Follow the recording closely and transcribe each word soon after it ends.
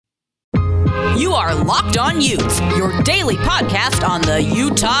You are Locked On Utes, your daily podcast on the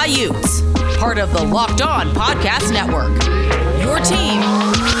Utah Utes. Part of the Locked On Podcast Network. Your team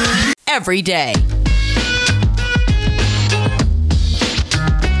every day.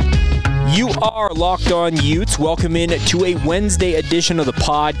 You are Locked On Utes. Welcome in to a Wednesday edition of the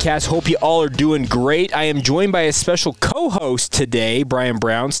podcast. Hope you all are doing great. I am joined by a special co-host today, Brian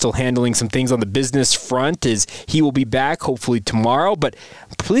Brown, still handling some things on the business front as he will be back hopefully tomorrow. But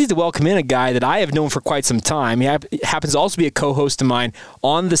I'm pleased to welcome in a guy that I have known for quite some time. He happens to also be a co-host of mine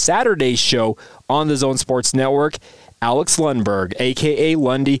on the Saturday show on the Zone Sports Network, Alex Lundberg, a.k.a.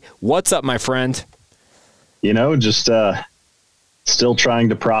 Lundy. What's up, my friend? You know, just still trying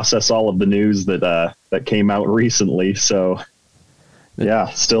to process all of the news that came out recently. So, yeah,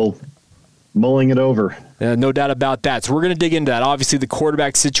 still mulling it over. No doubt about that. So we're going to dig into that. Obviously, the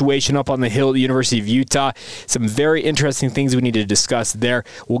quarterback situation up on the hill at the University of Utah. Some very interesting things we need to discuss there.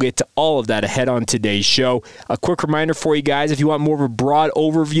 We'll get to all of that ahead on today's show. A quick reminder for you guys, if you want more of a broad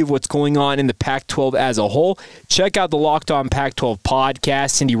overview of what's going on in the Pac-12 as a whole, check out the Locked On Pac-12 podcast.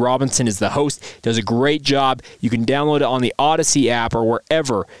 Cindy Robinson is the host. Does a great job. You can download it on the Odyssey app or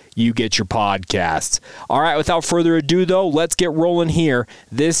wherever you get your podcasts. All right, without further ado, though, let's get rolling here.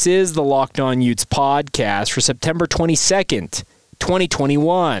 This is the Locked On Utes podcast for September 22nd,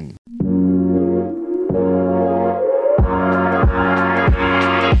 2021.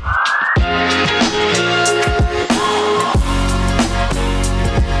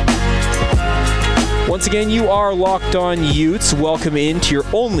 Once again, you are Locked On Utes. Welcome into your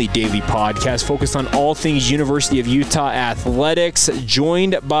only daily podcast focused on all things University of Utah athletics.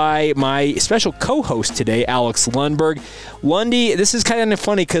 Joined by my special co-host today, Alex Lundberg. Lundy, this is kind of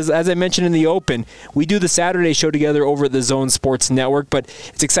funny because, as I mentioned in the open, we do the Saturday show together over at the Zone Sports Network, but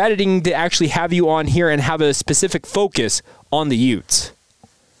it's exciting to actually have you on here and have a specific focus on the Utes.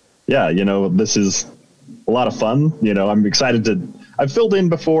 Yeah, you know, this is a lot of fun. You know, I'm excited to... I've filled in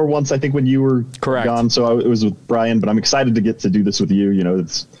before once, I think, when you were gone, so it was with Brian, but I'm excited to get to do this with you. You know,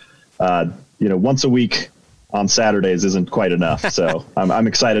 it's, once a week on Saturdays isn't quite enough, so I'm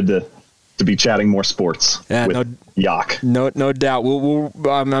excited to be chatting more sports with Yak. No doubt.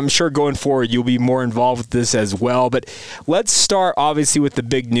 I'm sure going forward you'll be more involved with this as well. But let's start, obviously, with the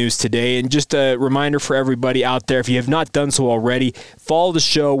big news today. And just a reminder for everybody out there, if you have not done so already, follow the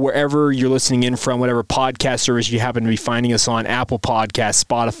show wherever you're listening in from, whatever podcast service you happen to be finding us on, Apple Podcasts,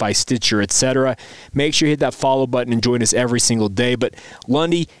 Spotify, Stitcher, etc. Make sure you hit that follow button and join us every single day. But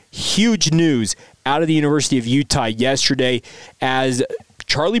Lundy, huge news out of the University of Utah yesterday as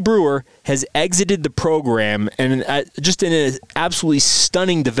Charlie Brewer has exited the program, and just in an absolutely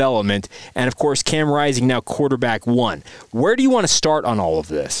stunning development. And, of course, Cam Rising now quarterback one. Where do you want to start on all of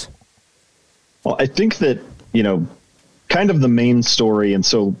this? Well, I think that, you know, kind of the main story, and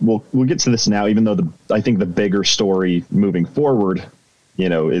so we'll get to this now, even though I think the bigger story moving forward, you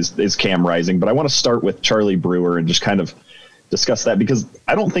know, is Cam Rising. But I want to start with Charlie Brewer and just kind of discuss that because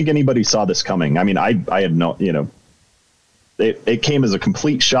I don't think anybody saw this coming. I mean, I had no, you know, it came as a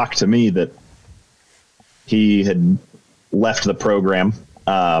complete shock to me that he had left the program.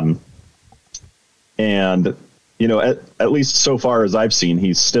 And, you know, at least so far as I've seen,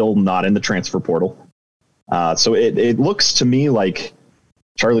 he's still not in the transfer portal. So it looks to me like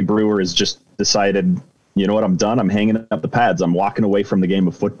Charlie Brewer has just decided, you know what, I'm done. I'm hanging up the pads. I'm walking away from the game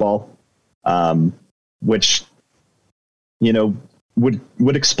of football, which, you know,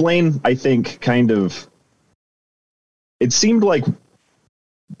 would explain, I think, kind of, it seemed like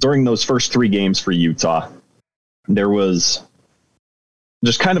during those first three games for Utah, there was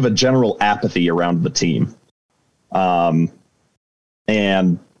just kind of a general apathy around the team. And,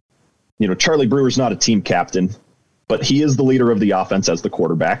 you know, Charlie Brewer's not a team captain, but he is the leader of the offense as the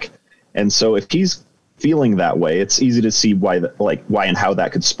quarterback. And so if he's feeling that way, it's easy to see why and how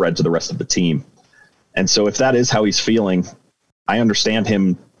that could spread to the rest of the team. And so if that is how he's feeling, I understand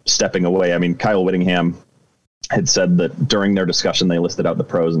him stepping away. I mean, Kyle Whittingham had said that during their discussion, they listed out the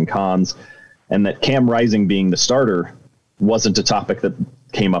pros and cons, and that Cam Rising being the starter wasn't a topic that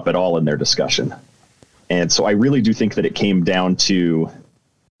came up at all in their discussion. And so I really do think that it came down to,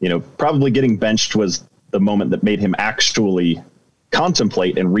 you know, probably getting benched was the moment that made him actually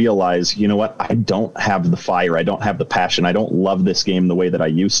contemplate and realize, you know what, I don't have the fire. I don't have the passion. I don't love this game the way that I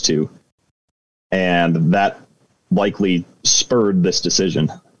used to. And that likely spurred this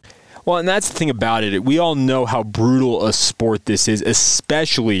decision. Well, and that's the thing about it. We all know how brutal a sport this is,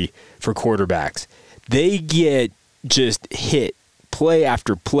 especially for quarterbacks. They get just hit play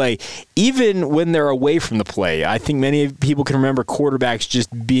after play, even when they're away from the play. I think many people can remember quarterbacks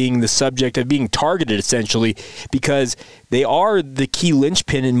just being the subject of being targeted, essentially, because they are the key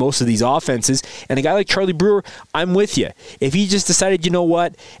linchpin in most of these offenses. And a guy like Charlie Brewer, I'm with you. If he just decided, you know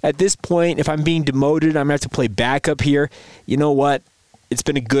what, at this point, if I'm being demoted, I'm going to have to play backup here, you know what, it's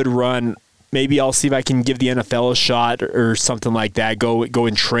been a good run. Maybe I'll see if I can give the NFL a shot or something like that, go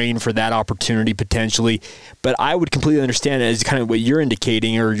and train for that opportunity potentially. But I would completely understand it as kind of what you're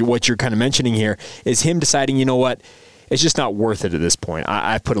indicating or what you're kind of mentioning here is him deciding, you know what, it's just not worth it at this point.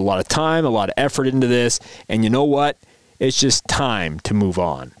 I've put a lot of time, a lot of effort into this, and you know what? It's just time to move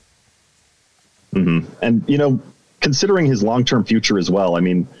on. Mm-hmm. And, considering his long-term future as well, I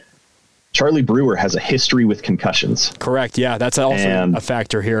mean, Charlie Brewer has a history with concussions. Correct, yeah, that's also a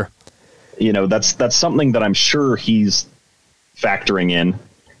factor here. That's something that I'm sure he's factoring in,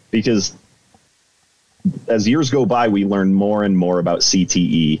 because as years go by, we learn more and more about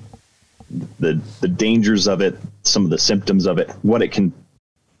CTE, the dangers of it, some of the symptoms of it, what it can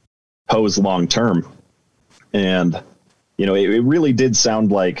pose long term. And, it really did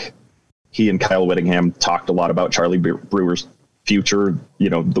sound like he and Kyle Whittingham talked a lot about Charlie Brewer's future.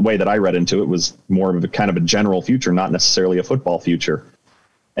 The way that I read into it was more of a kind of a general future, not necessarily a football future.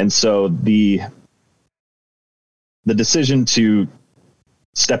 And so the decision to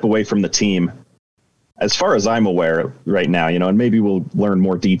step away from the team, as far as I'm aware right now, and maybe we'll learn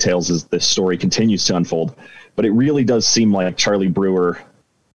more details as this story continues to unfold, but it really does seem like Charlie Brewer,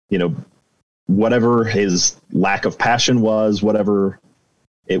 whatever his lack of passion was, whatever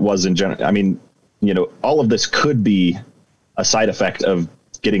it was in general, I mean, all of this could be a side effect of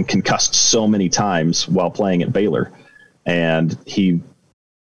getting concussed so many times while playing at Baylor. And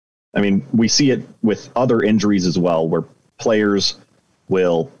we see it with other injuries as well, where players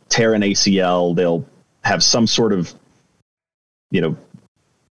will tear an ACL, they'll have some sort of,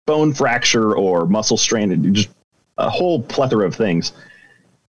 bone fracture or muscle strain, and just a whole plethora of things.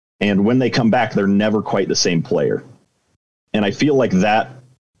 And when they come back, they're never quite the same player. And I feel like that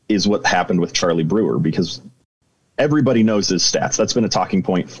is what happened with Charlie Brewer, because everybody knows his stats. That's been a talking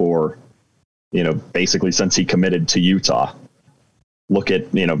point for, basically since he committed to Utah. Look at,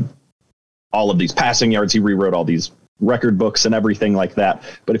 all of these passing yards. He rewrote all these record books and everything like that.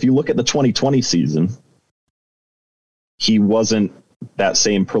 But if you look at the 2020 season, he wasn't that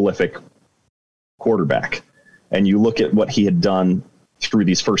same prolific quarterback. And you look at what he had done through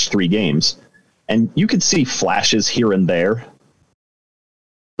these first 3 games, and you could see flashes here and there.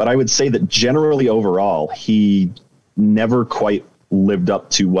 But I would say that generally overall, he never quite lived up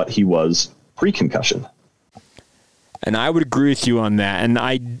to what he was pre-concussion. And I would agree with you on that. And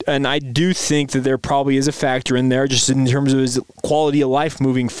I do think that there probably is a factor in there just in terms of his quality of life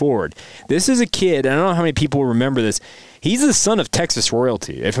moving forward. This is a kid, and I don't know how many people remember this. He's the son of Texas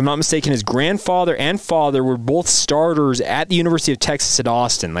royalty. If I'm not mistaken, his grandfather and father were both starters at the University of Texas at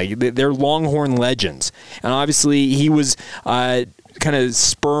Austin. Like, they're Longhorn legends. And obviously he was kind of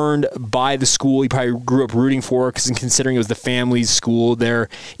spurned by the school he probably grew up rooting for, because considering it was the family's school there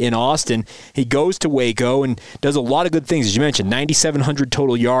in Austin. He goes to Waco and does a lot of good things. As you mentioned, 9,700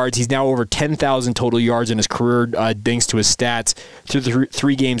 total yards. He's now over 10,000 total yards in his career, thanks to his stats through the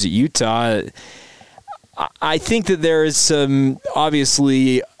 3 games at Utah. I think that there is some,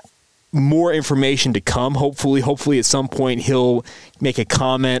 obviously, more information to come. Hopefully at some point he'll make a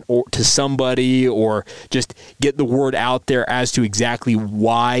comment or to somebody, or just get the word out there as to exactly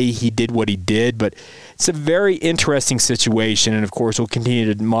why he did what he did. But it's a very interesting situation, and of course we'll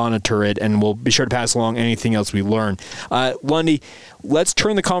continue to monitor it, and we'll be sure to pass along anything else we learn. Lundy, let's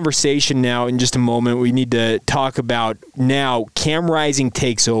turn the conversation now in just a moment. We need to talk about now Cam Rising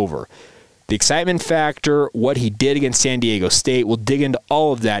takes over. The excitement factor, what he did against San Diego State. We'll dig into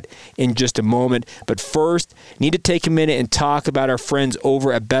all of that in just a moment. But first, need to take a minute and talk about our friends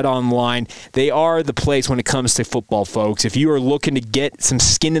over at BetOnline. They are the place when it comes to football, folks. If you are looking to get some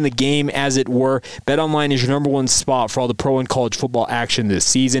skin in the game, as it were, BetOnline is your number one spot for all the pro and college football action this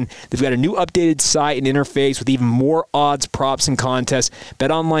season. They've got a new updated site and interface with even more odds, props, and contests.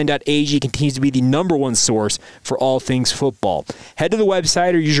 BetOnline.ag continues to be the number one source for all things football. Head to the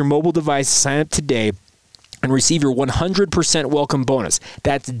website or use your mobile device. Sign up today and receive your 100% welcome bonus.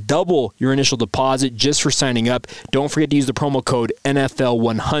 That's double your initial deposit just for signing up. Don't forget to use the promo code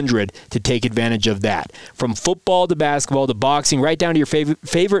NFL100 to take advantage of that. From football to basketball to boxing, right down to your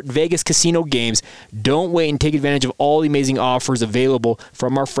favorite Vegas casino games, don't wait and take advantage of all the amazing offers available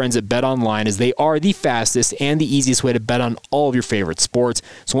from our friends at BetOnline, as they are the fastest and the easiest way to bet on all of your favorite sports.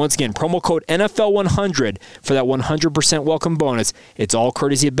 So once again, promo code NFL100 for that 100% welcome bonus. It's all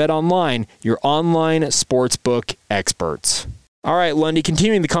courtesy of BetOnline, your online sportsbook experts. All right, Lundy,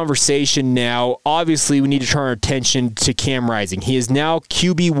 continuing the conversation now. Obviously, we need to turn our attention to Cam Rising. He is now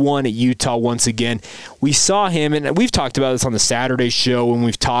QB1 at Utah once again. We saw him, and we've talked about this on the Saturday show when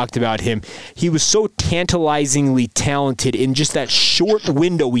we've talked about him. He was so tantalizingly talented in just that short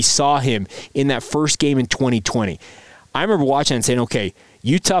window we saw him in that first game in 2020. I remember watching and saying, okay,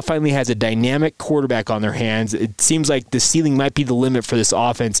 Utah finally has a dynamic quarterback on their hands. It seems like the ceiling might be the limit for this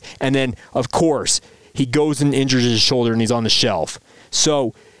offense. And then, of course, he goes and injures his shoulder and he's on the shelf.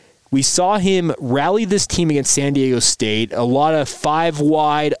 So we saw him rally this team against San Diego State. A lot of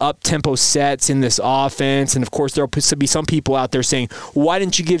 5-wide, up-tempo sets in this offense. And, of course, there will be some people out there saying, why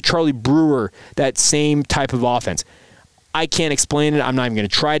didn't you give Charlie Brewer that same type of offense? I can't explain it. I'm not even going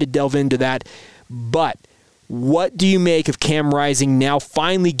to try to delve into that. But what do you make of Cam Rising now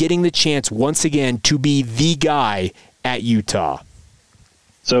finally getting the chance once again to be the guy at Utah?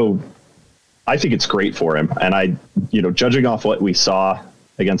 So I think it's great for him. And judging off what we saw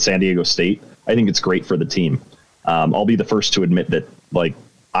against San Diego State, I think it's great for the team. I'll be the first to admit that,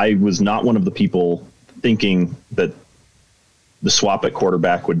 I was not one of the people thinking that the swap at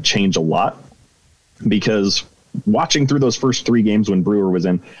quarterback would change a lot, because watching through those first 3 games when Brewer was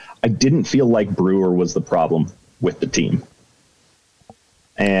in, I didn't feel like Brewer was the problem with the team.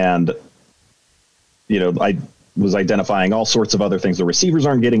 And, I was identifying all sorts of other things. The receivers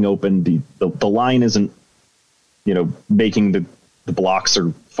aren't getting open. The line isn't, making the blocks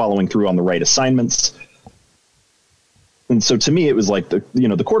or following through on the right assignments. And so to me, it was like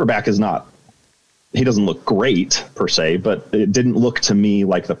the quarterback is not, he doesn't look great per se, but it didn't look to me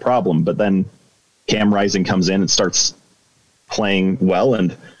like the problem. But then Cam Rising comes in and starts playing well.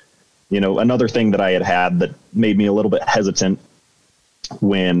 And, another thing that I had that made me a little bit hesitant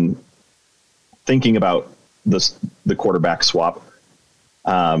when thinking about the quarterback swap,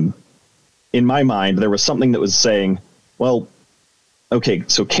 in my mind, there was something that was saying, well, okay,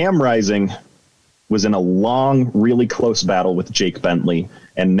 so Cam Rising was in a long, really close battle with Jake Bentley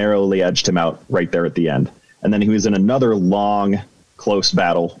and narrowly edged him out right there at the end. And then he was in another long, close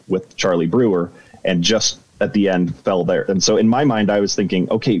battle with Charlie Brewer and just at the end fell there. And so in my mind, I was thinking,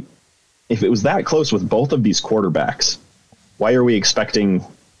 okay, if it was that close with both of these quarterbacks, why are we expecting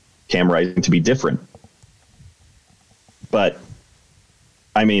Cam Rising to be different? But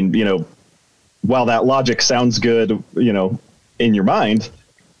I mean, while that logic sounds good, in your mind,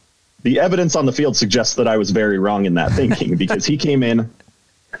 the evidence on the field suggests that I was very wrong in that thinking, because he came in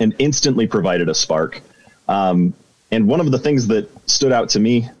and instantly provided a spark. And one of the things that stood out to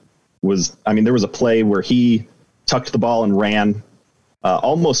me was, there was a play where he tucked the ball and ran,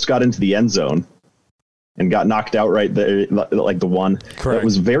 almost got into the end zone and got knocked out right there, like the one. Correct.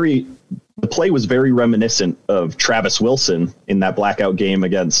 The play was very reminiscent of Travis Wilson in that blackout game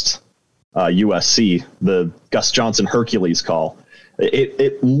against USC, the Gus Johnson Hercules call.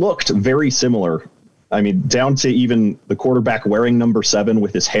 It looked very similar. Down to even the quarterback wearing number 7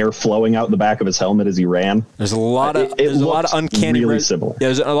 with his hair flowing out the back of his helmet as he ran. There's a lot of uncanny, really similar.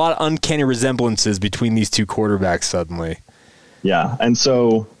 There's a lot of uncanny resemblances between these two quarterbacks suddenly. Yeah, and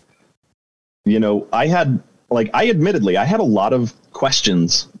so, I had a lot of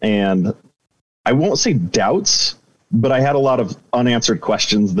questions, and I won't say doubts, but I had a lot of unanswered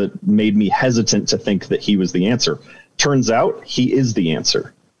questions that made me hesitant to think that he was the answer. Turns out he is the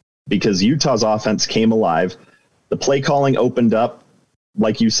answer, because Utah's offense came alive. The play calling opened up.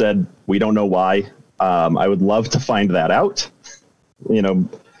 Like you said, we don't know why. I would love to find that out.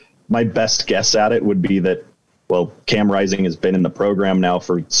 My best guess at it would be that, well, Cam Rising has been in the program now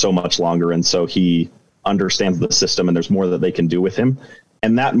for so much longer, and so he understands the system and there's more that they can do with him.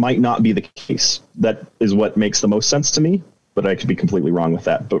 And that might not be the case. That is what makes the most sense to me, but I could be completely wrong with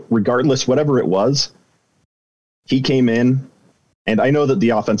that. But regardless, whatever it was, he came in, and I know that the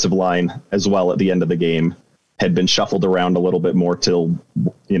offensive line as well at the end of the game had been shuffled around a little bit more so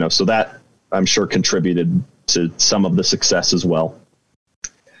that I'm sure contributed to some of the success as well.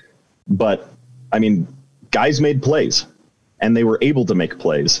 But guys made plays, and they were able to make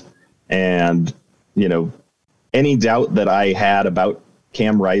plays. And, any doubt that I had about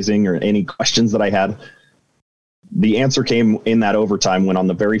Cam Rising or any questions that I had, the answer came in that overtime when on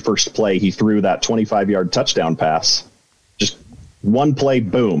the very first play, he threw that 25-yard touchdown pass. Just one play,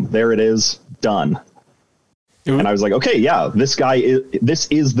 boom, there it is, done. And I was like, okay, yeah, this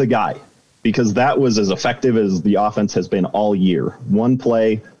is the guy, because that was as effective as the offense has been all year. One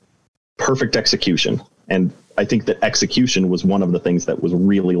play, perfect execution. And I think that execution was one of the things that was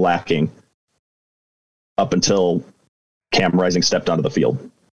really lacking up until Cam Rising stepped onto the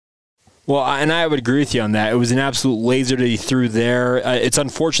field. Well, and I would agree with you on that. It was an absolute laser that he threw there. It's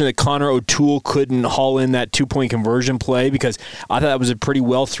unfortunate that Connor O'Toole couldn't haul in that 2-point conversion play because I thought that was a pretty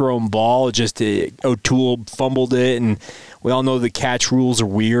well-thrown ball. Just O'Toole fumbled it, and we all know the catch rules are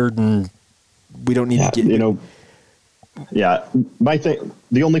weird, and we don't need to get...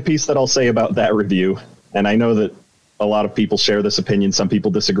 The only piece that I'll say about that review, and I know that a lot of people share this opinion, some people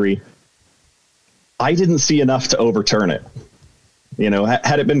disagree, I didn't see enough to overturn it.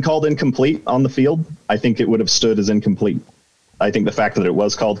 Had it been called incomplete on the field, I think it would have stood as incomplete. I think the fact that it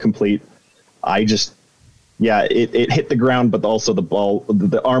was called complete, it hit the ground, but also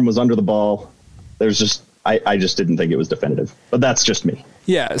the arm was under the ball. I just didn't think it was definitive, but that's just me.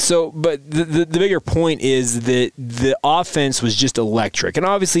 Yeah. So, but the bigger point is that the offense was just electric, and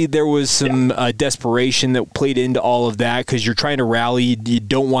obviously there was some desperation that played into all of that because you're trying to rally. You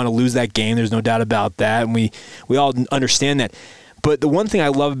don't want to lose that game. There's no doubt about that, and we all understand that. But the one thing I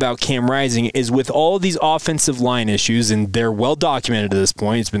love about Cam Rising is with all of these offensive line issues, and they're well documented at this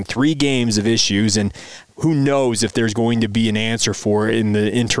point. It's been 3 games of issues, and who knows if there's going to be an answer for it in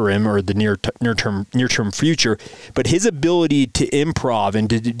the interim or the near term future. But his ability to improv and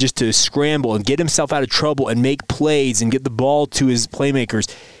to scramble and get himself out of trouble and make plays and get the ball to his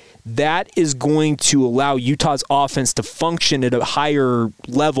playmakers, that is going to allow Utah's offense to function at a higher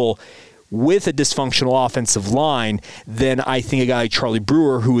level with a dysfunctional offensive line than I think a guy like Charlie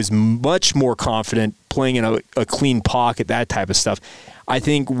Brewer, who is much more confident playing in a clean pocket, that type of stuff. I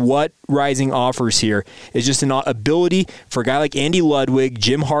think what Rising offers here is just an ability for a guy like Andy Ludwig,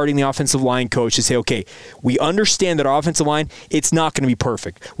 Jim Harding, the offensive line coach, to say, okay, we understand that our offensive line, it's not going to be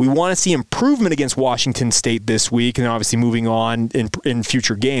perfect. We want to see improvement against Washington State this week and obviously moving on in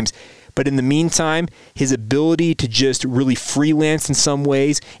future games. But in the meantime, his ability to just really freelance in some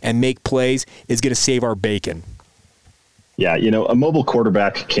ways and make plays is going to save our bacon. Yeah, a mobile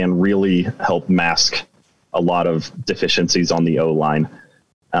quarterback can really help mask a lot of deficiencies on the O-line.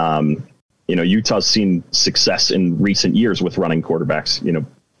 Utah's seen success in recent years with running quarterbacks.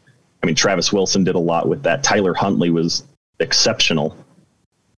 Travis Wilson did a lot with that. Tyler Huntley was exceptional.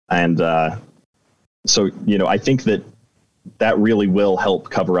 And so I think that really will help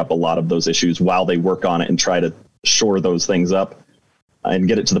cover up a lot of those issues while they work on it and try to shore those things up and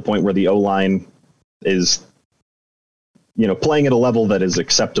get it to the point where the O-line is, playing at a level that is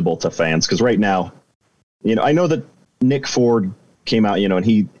acceptable to fans. Because right now, I know that Nick Ford came out, and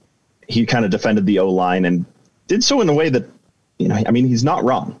he kind of defended the O-line and did so in a way that, he's not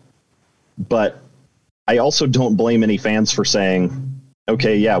wrong. But I also don't blame any fans for saying,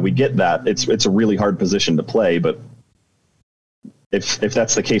 okay, yeah, we get that. It's a really hard position to play, but if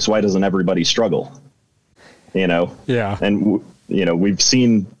that's the case, why doesn't everybody struggle? Yeah. And, we've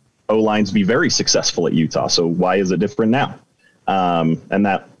seen O-lines be very successful at Utah. So why is it different now? And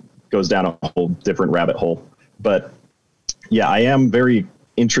that goes down a whole different rabbit hole. But yeah, I am very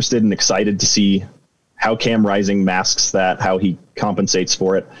interested and excited to see how Cam Rising masks that, how he compensates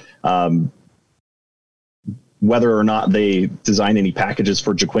for it. Whether or not they design any packages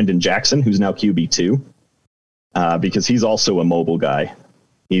for Jaquindon Jackson, who's now QB2. Because he's also a mobile guy.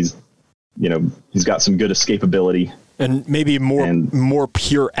 He's got some good escapability. And maybe more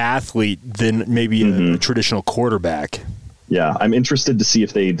pure athlete than maybe a traditional quarterback. Yeah, I'm interested to see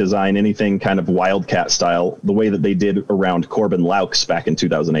if they design anything kind of Wildcat style, the way that they did around Corbin Laux back in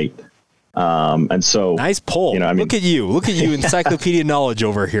 2008. And so... Nice pull. Look at you. Encyclopedia knowledge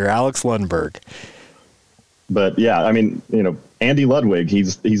over here, Alex Lundberg. But yeah, Andy Ludwig,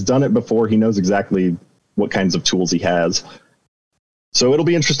 he's done it before. He knows exactly what kinds of tools he has. So it'll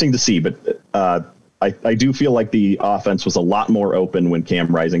be interesting to see, but I do feel like the offense was a lot more open when Cam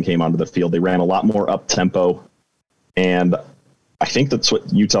Rising came onto the field. They ran a lot more up-tempo, and I think that's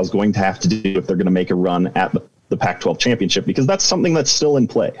what Utah's going to have to do if they're going to make a run at the Pac-12 championship, because that's something that's still in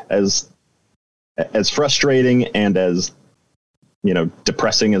play. As frustrating and as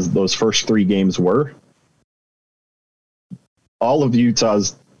depressing as those first 3 games were, all of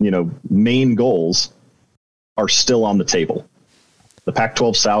Utah's main goals are still on the table. The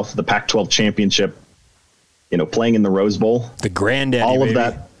Pac-12 South, the Pac-12 championship, playing in the Rose Bowl, the granddaddy, all of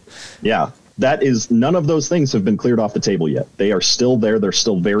that. Yeah, that is, none of those things have been cleared off the table yet. They are still there. They're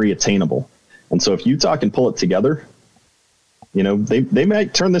still very attainable. And so if Utah can pull it together, they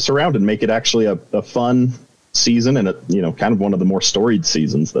might turn this around and make it actually a fun season and kind of one of the more storied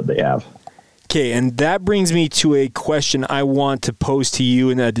seasons that they have. Okay, and that brings me to a question I want to pose to you,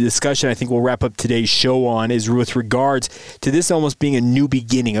 and a discussion I think we'll wrap up today's show on is with regards to this almost being a new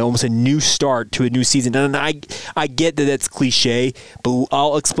beginning, almost a new start to a new season. And I get that that's cliche, but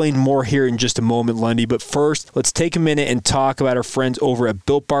I'll explain more here in just a moment, Lundy. But first, let's take a minute and talk about our friends over at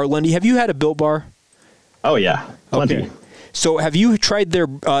Built Bar. Lundy, have you had a Built Bar? Oh, yeah. Plenty. Okay. So have you tried their,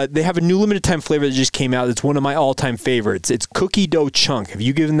 they have a new limited time flavor that just came out. It's one of my all-time favorites. It's cookie dough chunk. Have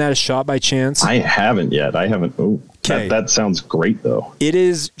you given that a shot by chance? I haven't yet. I haven't. Oh, okay. That sounds great, though. It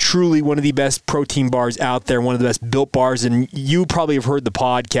is truly one of the best protein bars out there, one of the best built bars. And you probably have heard the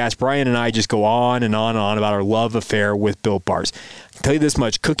podcast. Brian and I just go on and on and on about our love affair with Built Bars. I can tell you this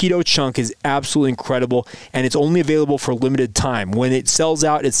much. Cookie dough chunk is absolutely incredible, and it's only available for a limited time. When it sells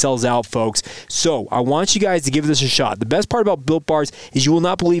out, folks. So I want you guys to give this a shot. The best part about Built Bars is you will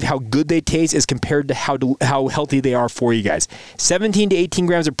not believe how good they taste as compared to how healthy they are for you guys. 17 to 18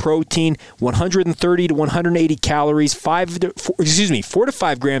 grams of protein, 130 to 180 calories, 4 to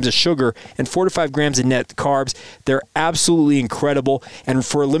 5 grams of sugar, and 4 to 5 grams of net carbs. They're absolutely incredible. And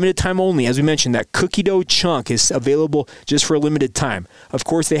for a limited time only, as we mentioned, that cookie dough chunk is available just for a limited time. Of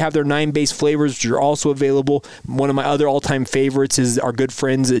course, they have their 9 base flavors, which are also available. One of my other all-time favorites is our good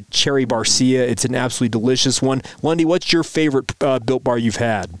friends at Cherry Barcia. It's an absolutely delicious one. Lundy, what's your favorite Built Bar you've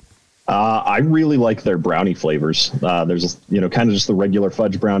had? I really like their brownie flavors. There's, kind of just the regular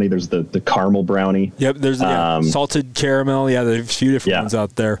fudge brownie. There's the caramel brownie. Yep, there's salted caramel. Yeah, there's a few different ones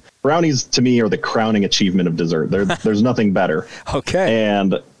out there. Brownies, to me, are the crowning achievement of dessert. There's nothing better. Okay.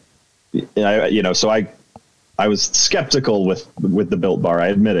 And, I was skeptical with the Built Bar. I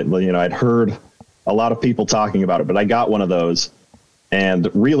admit it. I'd heard a lot of people talking about it, but I got one of those. And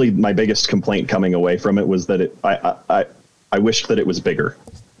really, my biggest complaint coming away from it was that I wished that it was bigger.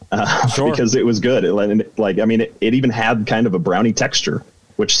 Sure. Because it was good. It even had kind of a brownie texture,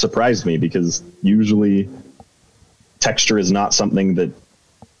 which surprised me because usually texture is not something that,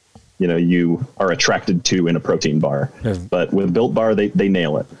 you are attracted to in a protein bar. Yeah. But with Built Bar, they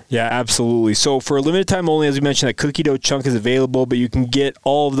nail it. Yeah, absolutely. So for a limited time only, as we mentioned, that cookie dough chunk is available, but you can get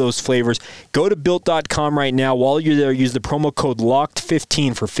all of those flavors. Go to Built.com right now. While you're there, use the promo code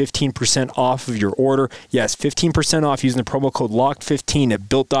LOCKED15 for 15% off of your order. Yes, 15% off using the promo code LOCKED15 at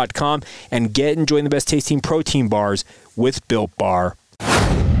Built.com and enjoying the best tasting protein bars with Built Bar.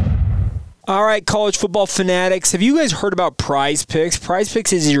 All right, college football fanatics, have you guys heard about Prize Picks? Prize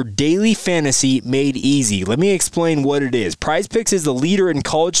Picks is your daily fantasy made easy. Let me explain what it is. Prize Picks is the leader in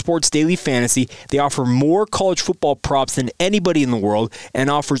college sports daily fantasy. They offer more college football props than anybody in the world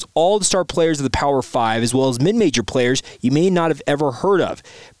and offers all the star players of the Power 5 as well as mid-major players you may not have ever heard of.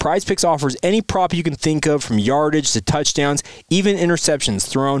 Prize Picks offers any prop you can think of, from yardage to touchdowns, even interceptions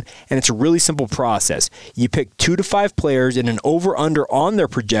thrown, and it's a really simple process. You pick 2 to 5 players and an over-under on their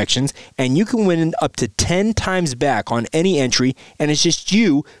projections, and you can win up to 10 times back on any entry, and it's just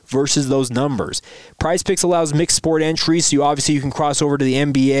you versus those numbers. Prize Picks allows mixed sport entries, so you can cross over to the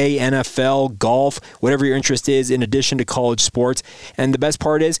NBA, NFL, golf, whatever your interest is, in addition to college sports. And the best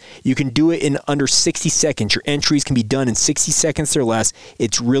part is you can do it in under 60 seconds. Your entries can be done in 60 seconds or less.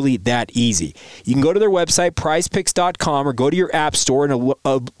 It's really that easy. You can go to their website, prizepicks.com, or go to your app store and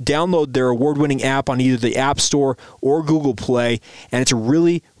download their award-winning app on either the App Store or Google Play, and it's a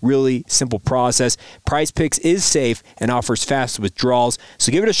really, really simple process. Prize Picks is safe and offers fast withdrawals,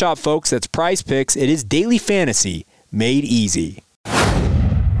 so give it a shot, folks. That's Prize Picks. It is daily fantasy made easy.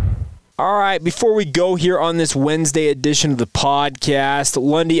 All right, before we go here on this Wednesday edition of the podcast,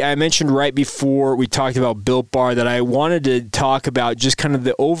 Lundy, I mentioned right before we talked about Built Bar that I wanted to talk about just kind of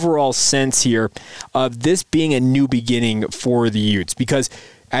the overall sense here of this being a new beginning for the Utes, because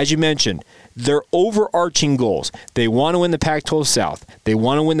as you mentioned, their overarching goals, they want to win the Pac-12 South. They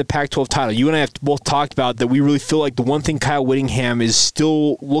want to win the Pac-12 title. You and I have both talked about that. We really feel like the one thing Kyle Whittingham is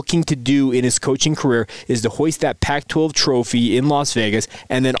still looking to do in his coaching career is to hoist that Pac-12 trophy in Las Vegas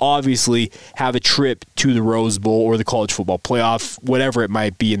and then obviously have a trip to the Rose Bowl or the college football playoff, whatever it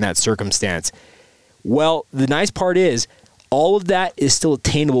might be in that circumstance. Well, the nice part is all of that is still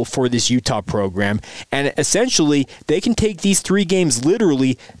attainable for this Utah program. And essentially, they can take these 3 games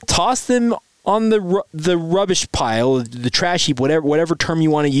literally, toss them on the rubbish pile, the trash heap, whatever term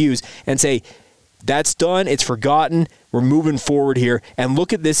you want to use, and say, that's done, it's forgotten, we're moving forward here. And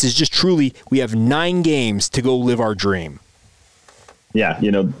look at this, is just truly, we have 9 games to go live our dream. Yeah,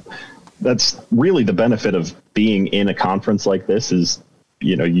 that's really the benefit of being in a conference like this is,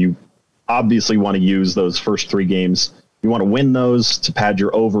 you obviously want to use those first 3 games. You want to win those to pad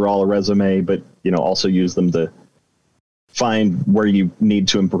your overall resume, but, also use them to find where you need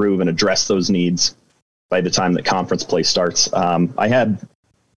to improve and address those needs by the time that conference play starts. I had,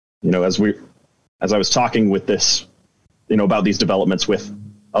 as as I was talking with this, about these developments with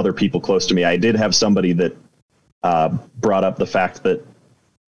other people close to me, I did have somebody that brought up the fact that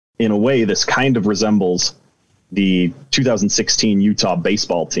in a way, this kind of resembles the 2016 Utah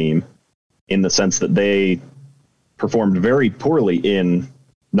baseball team in the sense that they performed very poorly in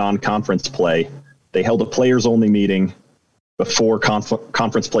non-conference play. They held a players-only meeting before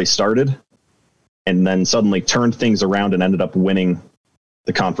conference play started, and then suddenly turned things around and ended up winning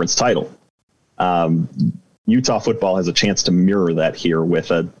the conference title. Utah football has a chance to mirror that here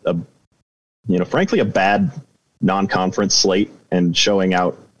with frankly, a bad non-conference slate and showing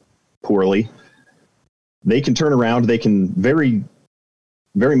out poorly. They can turn around. They can very,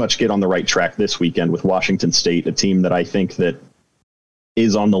 very much get on the right track this weekend with Washington State, a team that I think that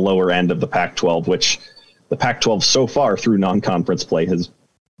is on the lower end of the Pac-12, which the Pac-12 so far through non-conference play has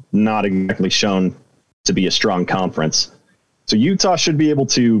not exactly shown to be a strong conference. So Utah should be able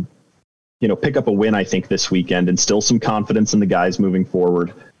to, pick up a win, I think, this weekend, instill some confidence in the guys moving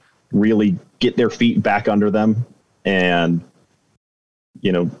forward, really get their feet back under them, and,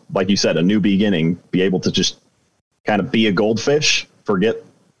 like you said, a new beginning, be able to just kind of be a goldfish, forget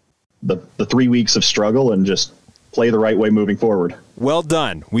the 3 weeks of struggle, and just play the right way moving forward. Well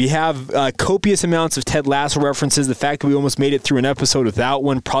done. We have copious amounts of Ted Lasso references. The fact that we almost made it through an episode without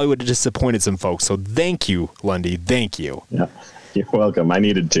one probably would have disappointed some folks. So thank you, Lundy. Thank you. Yeah, you're welcome. I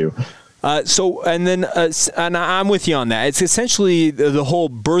needed to. And I'm with you on that. It's essentially the whole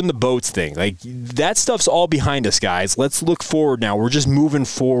burn the boats thing. Like, that stuff's all behind us, guys. Let's look forward now. We're just moving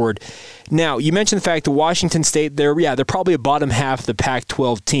forward. Now, you mentioned the fact that Washington State, they're probably a bottom half of the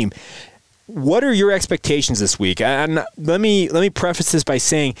Pac-12 team. What are your expectations this week? And let me preface this by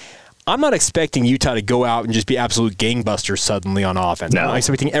saying I'm not expecting Utah to go out and just be absolute gangbusters suddenly on offense. No. I'm not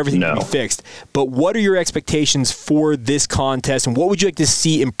expecting everything to be fixed. But what are your expectations for this contest, and what would you like to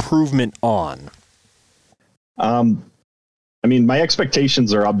see improvement on? My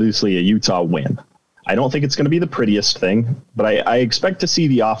expectations are obviously a Utah win. I don't think it's going to be the prettiest thing, but I expect to see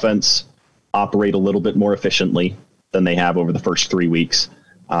the offense operate a little bit more efficiently than they have over the first 3 weeks.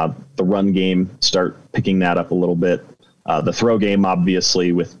 The run game, start picking that up a little bit. The throw game,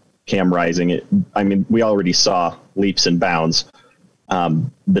 obviously, with Cam Rising, we already saw leaps and bounds.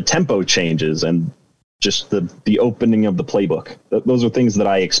 The tempo changes and just the opening of the playbook. Those are things that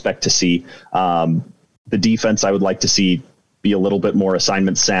I expect to see. The defense, I would like to see be a little bit more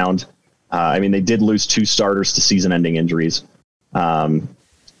assignment sound. They did lose 2 starters to season-ending injuries. And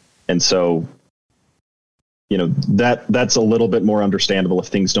so, that's a little bit more understandable if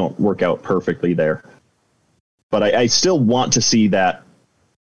things don't work out perfectly there. But I still want to see that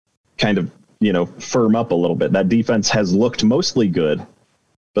kind of, firm up a little bit. That defense has looked mostly good,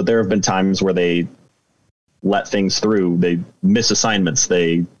 but there have been times where they let things through. They miss assignments.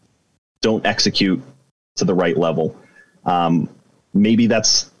 They don't execute to the right level. Maybe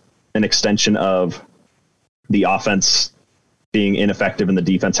that's an extension of the offense being ineffective and the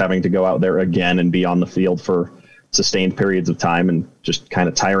defense having to go out there again and be on the field for sustained periods of time and just kind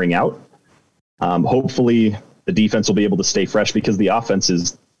of tiring out. Hopefully the defense will be able to stay fresh because the offense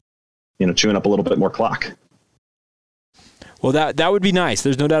is, chewing up a little bit more clock. Well, that would be nice.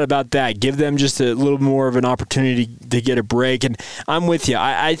 There's no doubt about that. Give them just a little more of an opportunity to get a break. And I'm with you.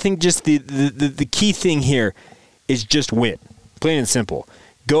 I think just the key thing here is just win. Plain and simple.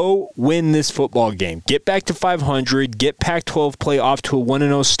 Go win this football game. Get back to 500. Get Pac-12 play off to a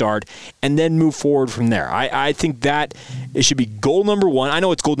 1-0 start, and then move forward from there. I think that it should be goal number one. I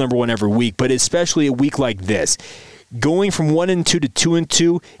know it's goal number one every week, but especially a week like this. Going from 1-2 to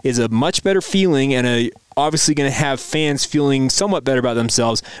 2-2 is a much better feeling, and obviously going to have fans feeling somewhat better about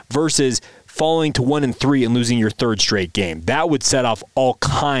themselves versus falling to 1-3 and losing your third straight game. That would set off all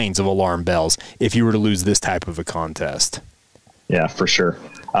kinds of alarm bells if you were to lose this type of a contest. Yeah, for sure.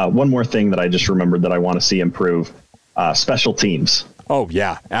 One more thing that I just remembered that I want to see improve, special teams. Oh,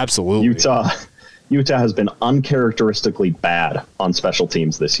 yeah, absolutely. Utah has been uncharacteristically bad on special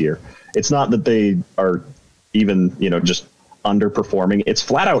teams this year. It's not that they are even, just underperforming. It's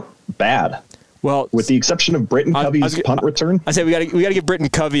flat out bad. Well, with the exception of Britton Covey's punt return. I said we got to give Britton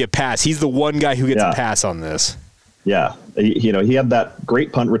Covey a pass. He's the one guy who gets a pass on this. Yeah, he had that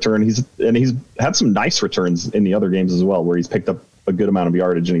great punt return. He's had some nice returns in the other games as well, where he's picked up a good amount of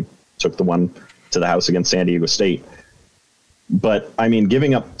yardage, and he took the one to the house against San Diego State. But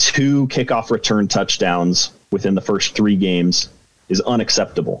giving up 2 kickoff return touchdowns within the first 3 games is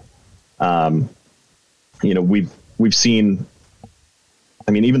unacceptable. We've seen.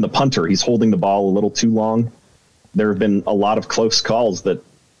 Even the punter, he's holding the ball a little too long. There have been a lot of close calls that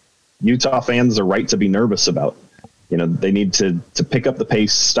Utah fans are right to be nervous about. They need to pick up the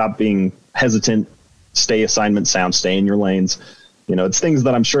pace, stop being hesitant, stay assignment sound, stay in your lanes. It's things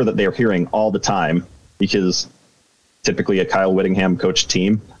that I'm sure that they're hearing all the time, because typically a Kyle Whittingham coached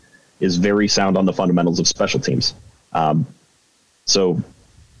team is very sound on the fundamentals of special teams. So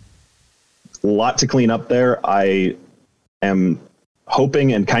a lot to clean up there. I am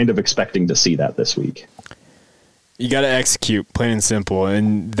hoping and kind of expecting to see that this week. You got to execute, plain and simple,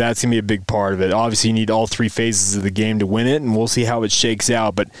 and that's going to be a big part of it. Obviously, you need all three phases of the game to win it, and we'll see how it shakes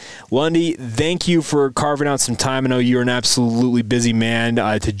out. But, Lundy, thank you for carving out some time. I know you're an absolutely busy man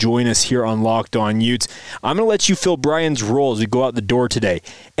to join us here on Locked On Utes. I'm going to let you fill Brian's role as we go out the door today.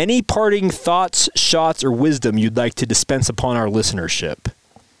 Any parting thoughts, shots, or wisdom you'd like to dispense upon our listenership?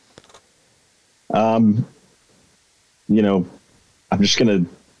 I'm just going to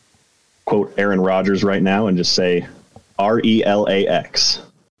quote Aaron Rodgers right now and just say RELAX.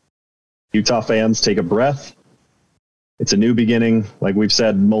 Utah fans, take a breath. It's a new beginning. Like we've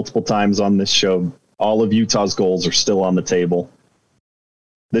said multiple times on this show, all of Utah's goals are still on the table.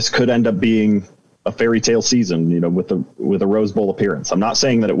 This could end up being a fairy tale season, with a Rose Bowl appearance. I'm not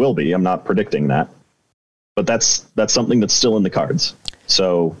saying that it will be. I'm not predicting that. But that's something that's still in the cards.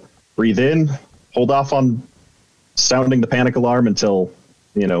 So breathe in, hold off on sounding the panic alarm until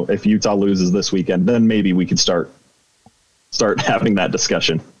if Utah loses this weekend, then maybe we could start having that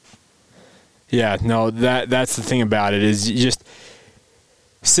discussion. Yeah, no, that's the thing about it, is you just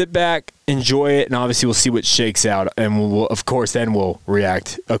sit back, enjoy it, and obviously we'll see what shakes out, and we'll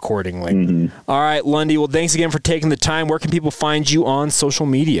react accordingly. Mm-hmm. All right, Lundy, well, thanks again for taking the time. Where can people find you on social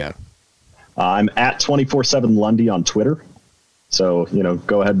media? I'm at 24/7 Lundy on Twitter. So,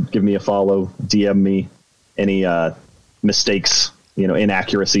 go ahead, give me a follow, DM me any mistakes,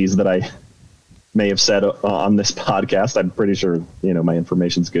 inaccuracies that I may have said on this podcast. I'm pretty sure, my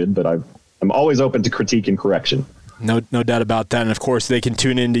information's good, but I'm always open to critique and correction. No doubt about that. And, of course, they can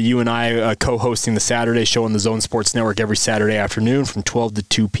tune in to you and I co-hosting the Saturday show on the Zone Sports Network every Saturday afternoon from 12 to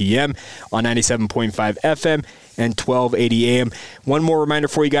 2 p.m. on 97.5 FM and 1280 AM. One more reminder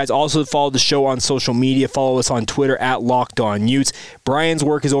for you guys, also follow the show on social media. Follow us on Twitter at Locked On Utes. Brian's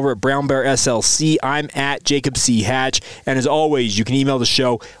work is over at Brown Bear SLC. I'm at Jacob C. Hatch. And as always, you can email the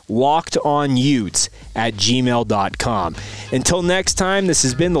show lockedonutes@gmail.com. Until next time, this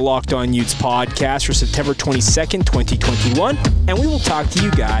has been the Locked On Utes podcast for September 22nd, 2021, and we will talk to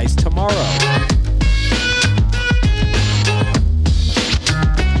you guys tomorrow.